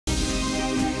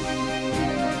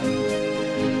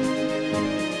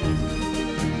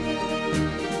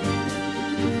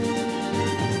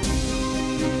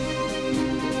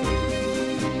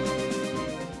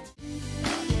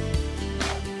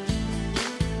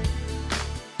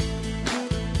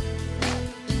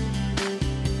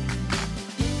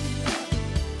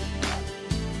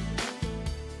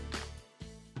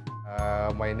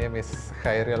My name is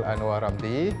Khairil Anwar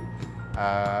Ramdi.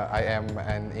 I am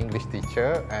an English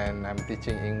teacher and I'm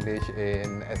teaching English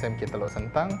in SMK Teluk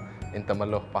Sentang in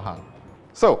Temeloh, Pahang.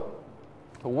 So,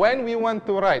 when we want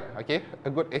to write, a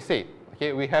good essay,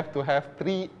 we have to have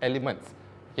 3 elements.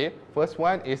 First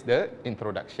one is the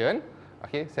introduction.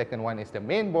 Second one is the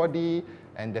main body,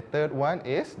 and the third one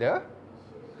is the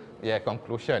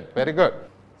conclusion. Very good.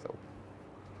 So,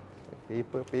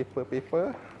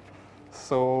 paper.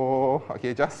 So,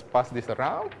 just pass this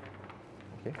around.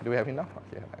 Do we have enough?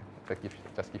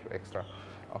 Just give you extra.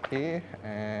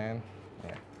 And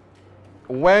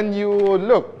when you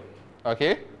look,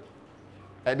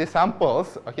 at the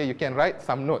samples, you can write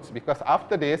some notes, because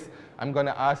after this, I'm going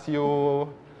to ask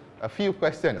you a few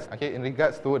questions, in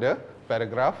regards to the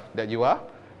paragraph that you are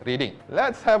reading.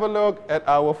 Let's have a look at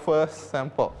our first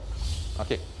sample.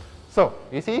 So,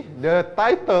 you see, the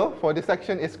title for this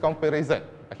section is comparison,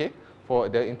 for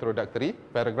the introductory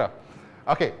paragraph.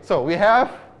 So we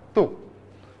have 2.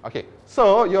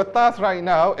 So your task right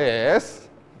now is,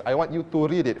 I want you to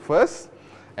read it first,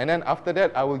 and then after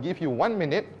that, I will give you 1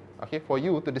 minute, for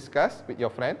you to discuss with your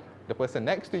friend, the person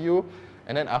next to you,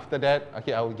 and then after that,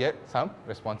 I will get some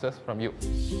responses from you.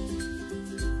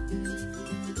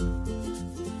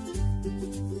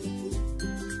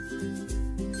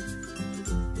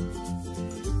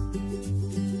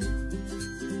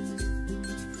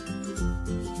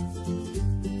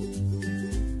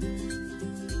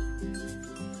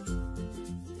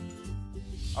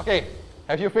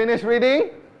 Have you finished reading?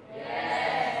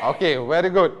 Yes. Very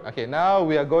good. Now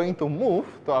we are going to move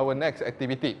to our next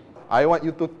activity. I want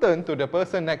you to turn to the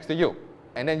person next to you,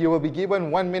 and then you will be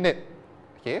given 1 minute.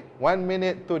 1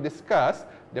 minute to discuss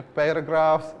the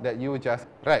paragraphs that you just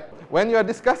read. When you are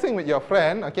discussing with your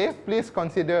friend, please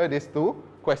consider these 2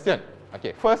 questions.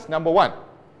 First, number 1.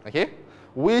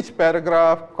 Which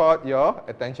paragraph caught your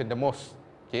attention the most?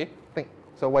 Think.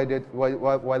 So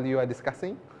while you are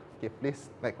discussing, please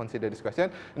consider this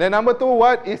question. And then number 2,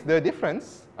 what is the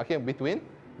difference between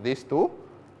these 2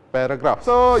 paragraphs?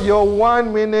 So your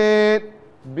 1 minute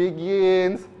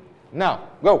begins now.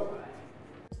 Go.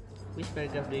 Which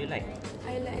paragraph do you like?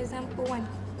 I like example 1.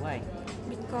 Why?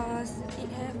 Because it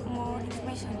have more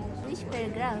information. Which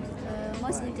paragraph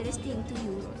most interesting to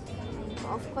you?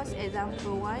 Of course,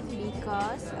 example 1,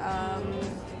 because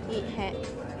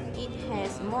it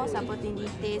has more supporting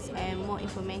details and more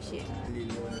information.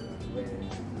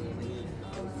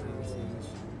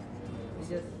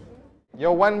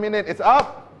 Your 1 minute is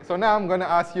up. So now I'm going to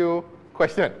ask you a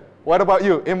question. What about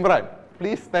you, Imran?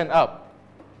 Please stand up.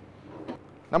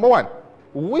 Number 1,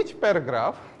 which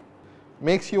paragraph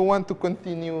makes you want to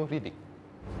continue reading?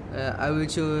 I will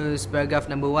choose paragraph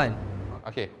number 1.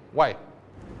 Why?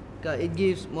 Because it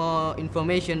gives more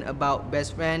information about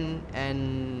best friend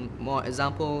and more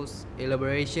examples,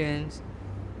 elaborations,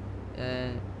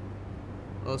 and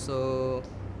also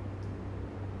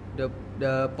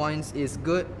the points is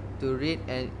good to read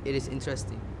and it is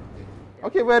interesting.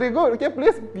 Very good.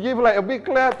 Please give a big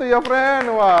clap to your friend.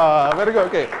 Wow, very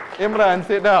good. Imran,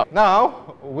 sit down.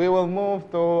 Now we will move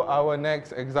to our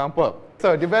next example.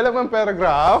 So development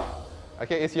paragraph,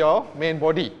 is your main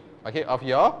body, of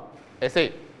your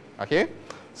essay.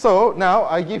 So now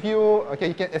I give you,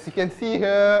 as you can see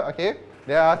here,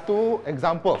 there are 2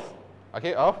 examples,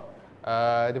 of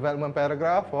development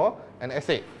paragraph for an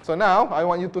essay. So now I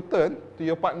want you to turn to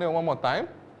your partner 1 more time,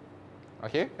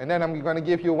 and then I'm going to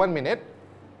give you 1 minute,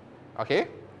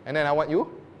 and then I want you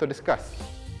to discuss.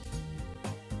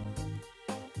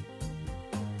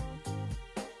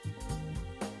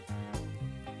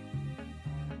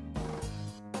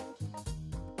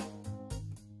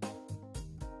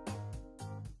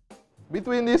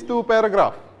 Between these 2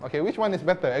 paragraphs, which one is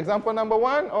better? Example number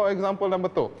 1 or example number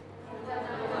 2?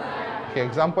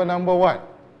 Example number 1.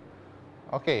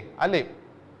 Alip,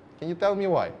 can you tell me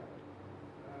why?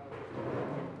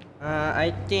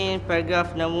 I think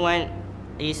paragraph number 1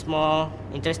 is more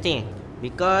interesting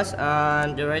because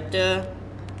the writer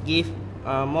give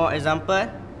more example,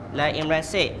 like Imran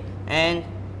said, and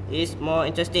it's more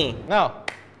interesting. Now,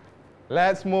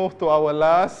 let's move to our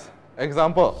last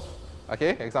example.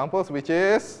 Examples which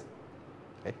is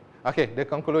the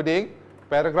concluding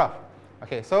paragraph.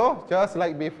 So just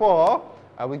like before,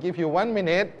 I will give you 1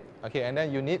 minute, and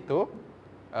then you need to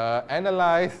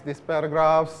analyze these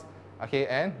paragraphs,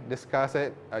 and discuss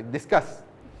it.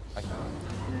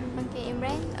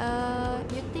 Imran,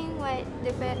 you think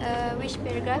which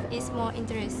paragraph is more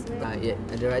interesting?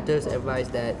 The writers advise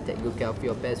that take good care of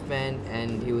your best friend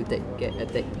and he will take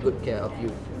good care of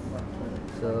you.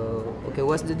 So,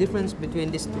 what's the difference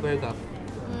between these 2 paragraphs?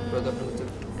 Paragraph number 2.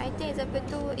 I think example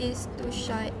 2 is too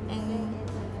short and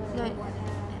not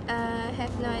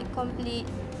have not complete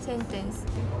sentence.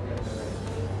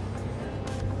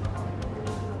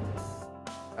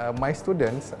 My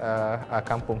students are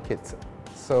kampung kids,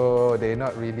 so they're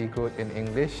not really good in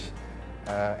English,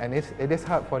 and it is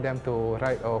hard for them to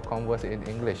write or converse in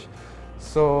English.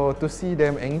 So to see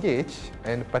them engage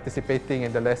and participating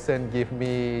in the lesson give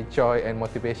me joy and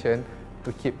motivation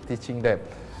to keep teaching them.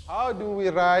 How do we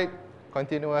write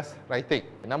continuous writing?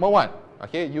 Number 1,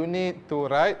 okay, you need to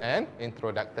write an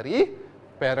introductory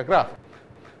paragraph.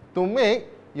 To make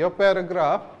your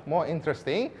paragraph more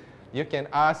interesting, you can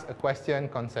ask a question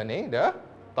concerning the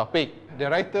topic. The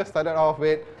writer started off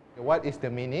with, what is the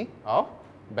meaning of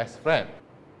best friend?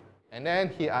 And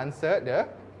then he answered the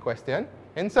question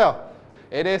himself.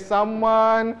 It is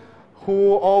someone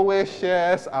who always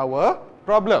shares our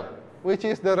problem, which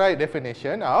is the right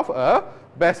definition of a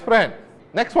best friend.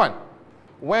 Next one.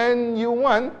 When you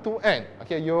want to end,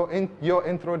 okay, your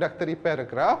introductory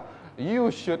paragraph, you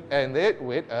should end it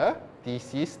with a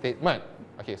thesis statement.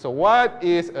 Okay, so what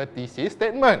is a thesis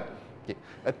statement? Okay,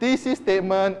 a thesis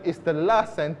statement is the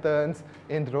last sentence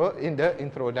in the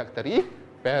introductory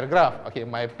paragraph. Okay,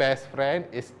 my best friend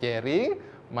is caring,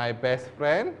 my best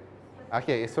friend,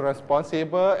 okay, is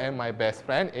responsible, and my best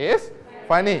friend is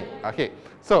funny. Okay,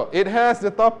 so it has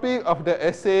the topic of the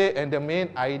essay and the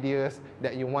main ideas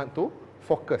that you want to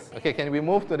focus. Okay, can we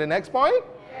move to the next point?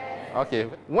 Yes. Okay,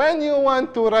 when you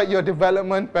want to write your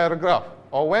development paragraph,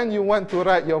 or when you want to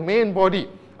write your main body,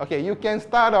 okay, you can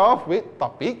start off with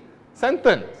topic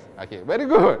sentence. Okay, very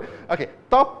good. Okay,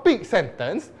 topic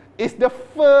sentence is the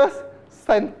first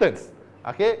sentence,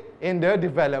 okay, in the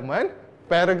development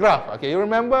paragraph. Okay, you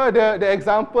remember the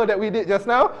example that we did just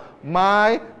now?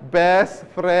 My best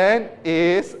friend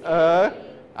is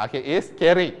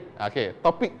caring. Okay,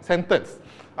 topic sentence.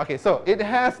 Okay, so it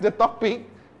has the topic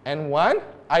and one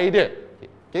idea.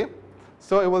 Okay,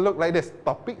 so it will look like this: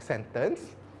 topic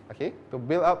sentence. Okay, to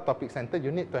build up topic sentence,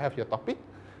 you need to have your topic,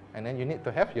 and then you need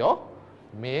to have your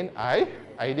main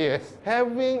ideas.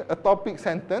 Having a topic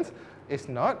sentence is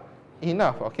not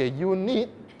enough. Okay, you need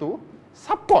to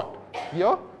support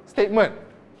your statement.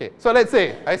 Okay, so let's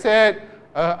say I said,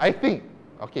 I think,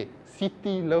 okay,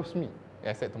 Siti loves me.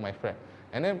 I said to my friend,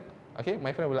 and then, okay,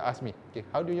 my friend will ask me, okay,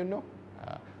 how do you know?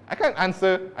 I can't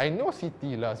answer, I know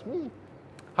Siti loves me.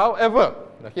 However,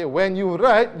 okay, when you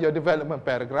write your development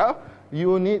paragraph,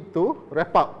 you need to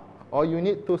wrap up, or you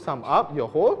need to sum up your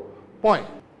whole point.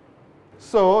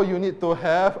 So you need to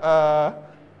have a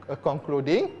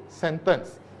concluding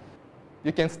sentence.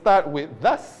 You can start with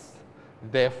thus,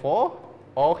 therefore,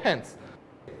 or hence.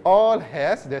 All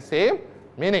has the same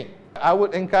meaning. I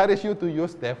would encourage you to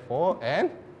use therefore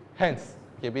and hence,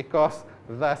 okay, because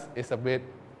thus is a bit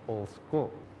old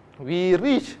school. We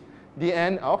reach the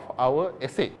end of our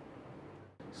essay.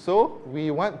 So we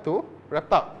want to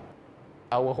wrap up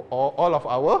all of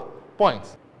our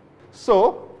points.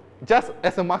 So just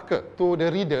as a marker to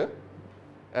the reader,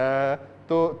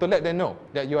 to let them know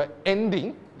that you are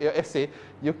ending your essay,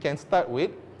 you can start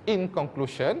with in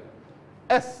conclusion,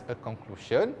 as a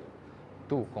conclusion,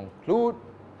 to conclude,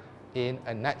 in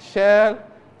a nutshell,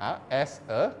 as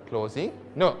a closing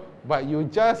note. But you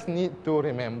just need to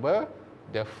remember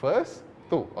the first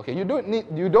two. Okay, you don't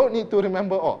need to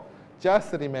remember all.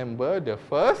 Just remember the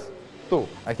first two.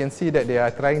 I can see that they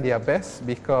are trying their best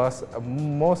because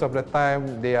most of the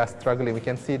time they are struggling. We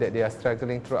can see that they are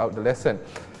struggling throughout the lesson.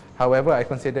 However, I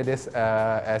consider this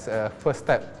as a first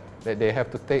step that they have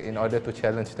to take in order to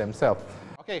challenge themselves.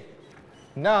 Okay,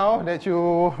 now that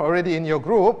you already in your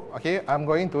group, okay, I'm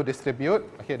going to distribute,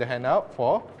 okay, the handout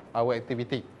for our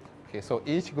activity. Okay, so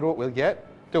each group will get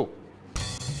 2.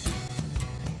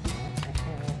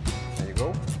 There you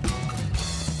go.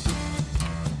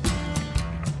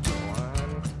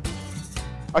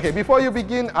 1. Okay, before you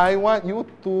begin, I want you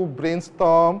to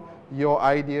brainstorm your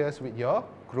ideas with your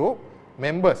group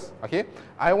members. Okay,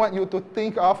 I want you to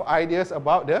think of ideas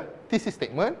about the thesis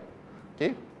statement,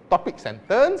 okay, topic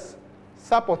sentence,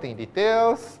 supporting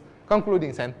details,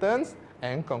 concluding sentence,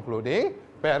 and concluding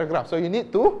paragraph. So you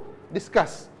need to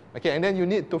discuss, okay, and then you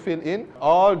need to fill in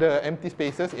all the empty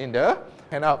spaces in the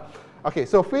handout. Okay,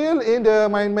 so fill in the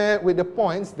mind map with the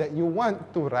points that you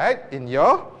want to write in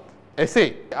your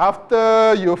essay.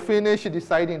 After you finish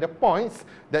deciding the points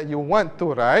that you want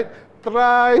to write,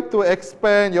 try to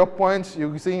expand your points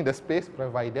using the space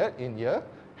provided in your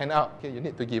handout. Okay, you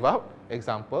need to give out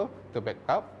example to back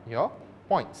up your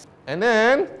points. And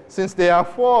then, since there are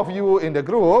 4 of you in the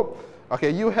group,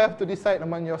 okay, you have to decide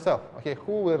among yourself. Okay,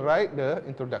 who will write the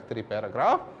introductory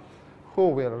paragraph, who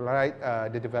will write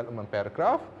the development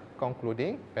paragraph,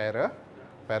 concluding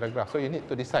paragraph. So you need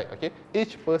to decide, okay?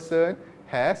 Each person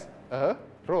has a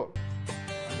role.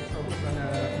 Okay, so who's going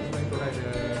to write the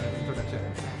introduction?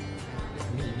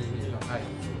 Me, not I.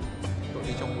 Untuk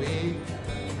Lee Chong Wei,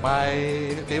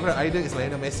 my favorite idol is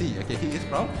Lionel Messi. Okay, he is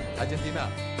from Argentina.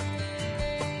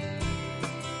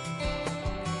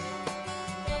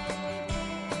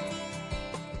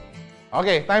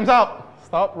 Okay, time's up.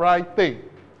 Stop writing.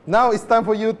 Now it's time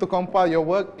for you to compile your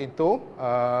work into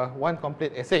one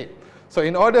complete essay. So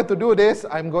in order to do this,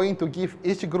 I'm going to give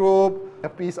each group a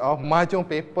piece of mahjong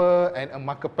paper and a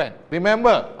marker pen.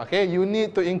 Remember, okay, you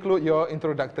need to include your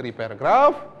introductory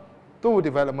paragraph, 2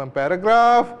 development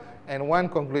paragraph, and 1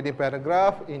 concluding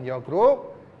paragraph in your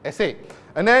group essay.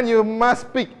 And then you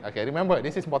must pick, okay, remember,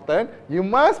 this is important, you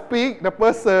must pick the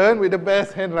person with the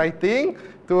best handwriting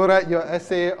to write your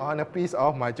essay on a piece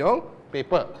of mahjong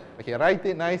paper. Okay, write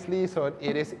it nicely so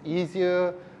it is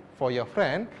easier for your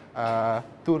friend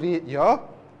to read your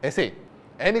essay.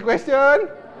 Any question?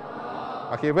 No.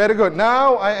 Okay, very good.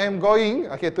 Now I am going,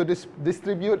 okay, to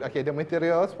distribute, okay, the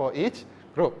materials for each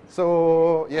group.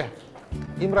 So yeah,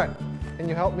 Imran, can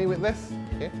you help me with this?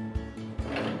 Okay.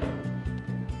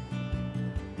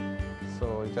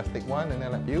 So just take one and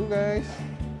then let you guys.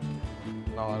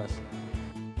 Now let's.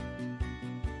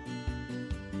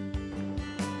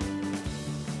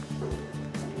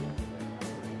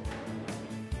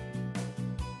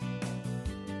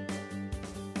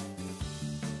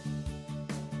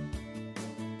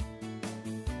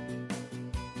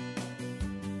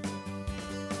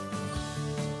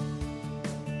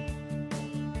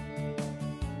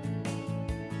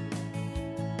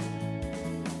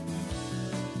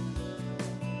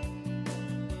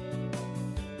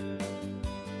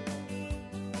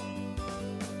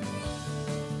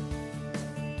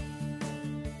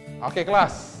 Okay,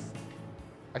 class.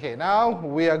 Okay, now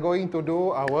we are going to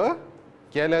do our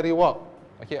gallery walk.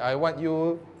 Okay, I want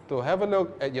you to have a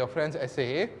look at your friend's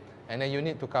essay and then you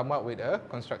need to come up with a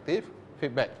constructive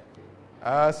feedback.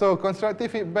 So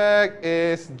constructive feedback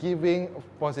is giving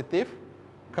positive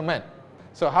comment.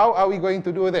 So how are we going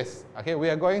to do this? Okay, we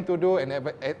are going to do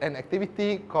an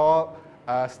activity called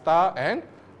star and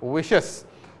wishes.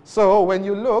 So when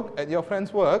you look at your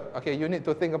friend's work, okay, you need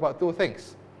to think about 2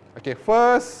 things. Okay,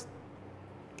 first,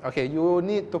 okay, you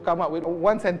need to come up with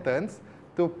 1 sentence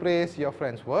to praise your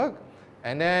friend's work,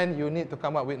 and then you need to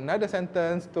come up with another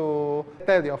sentence to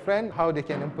tell your friend how they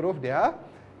can improve their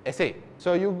essay.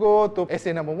 So you go to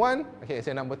essay number 1, okay,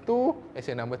 essay number 2,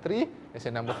 essay number 3,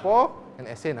 essay number 4, and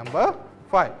essay number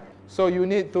 5. So you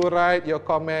need to write your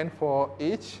comment for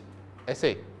each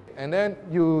essay. And then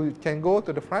you can go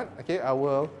to the front, okay, I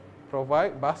will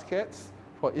provide baskets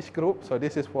for each group. So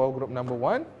this is for group number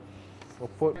 1. So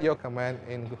put your comment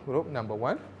in group number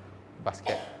 1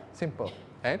 basket. Simple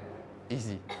and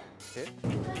easy. Okay.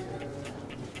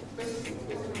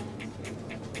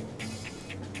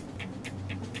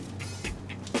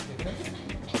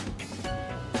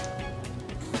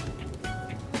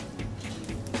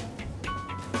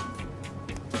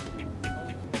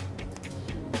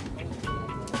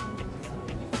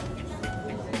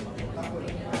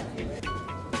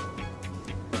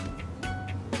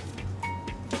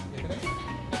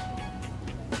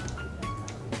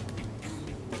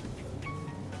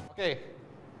 Okay,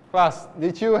 class,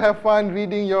 did you have fun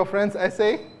reading your friend's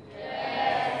essay?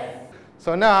 Yes.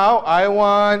 So now I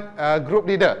want a group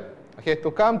leader, okay, to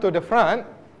come to the front,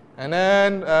 and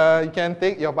then you can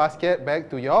take your basket back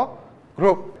to your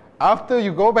group. After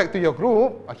you go back to your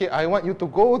group, okay, I want you to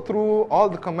go through all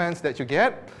the comments that you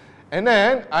get, and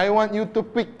then I want you to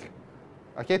pick,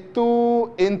 okay,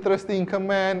 2 interesting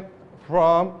comments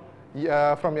from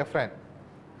your friend,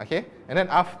 okay, and then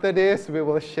after this we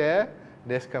will share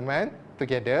this comment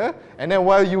together, and then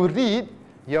while you read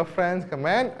your friend's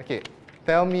comment, okay,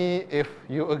 tell me if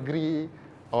you agree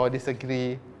or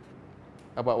disagree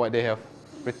about what they have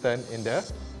written in the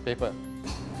paper.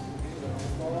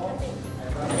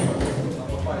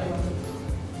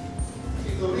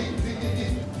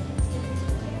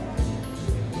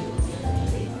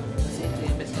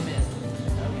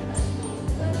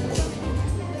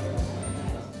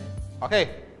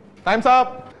 Okay, time's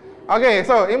up. Okay,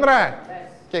 so Imran,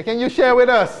 okay, can you share with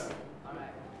us?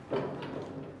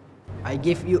 I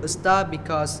give you a star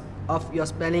because of your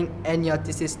spelling and your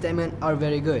thesis statement are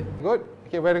very good. Good.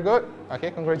 Okay, very good.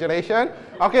 Okay, congratulations.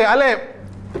 Okay, Alip.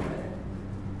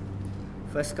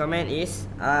 First comment is,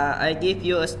 I give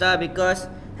you a star because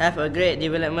have a great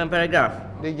development paragraph.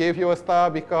 They gave you a star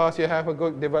because you have a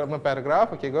good development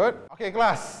paragraph. Okay, good. Okay,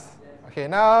 class. Okay,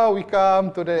 now we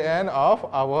come to the end of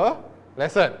our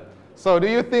lesson. So do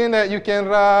you think that you can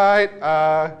write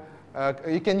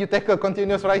Can you tackle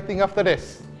continuous writing after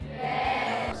this?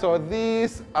 Yes. So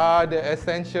these are the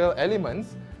essential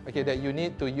elements, okay, that you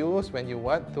need to use when you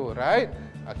want to write,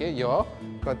 okay, your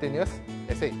continuous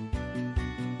essay.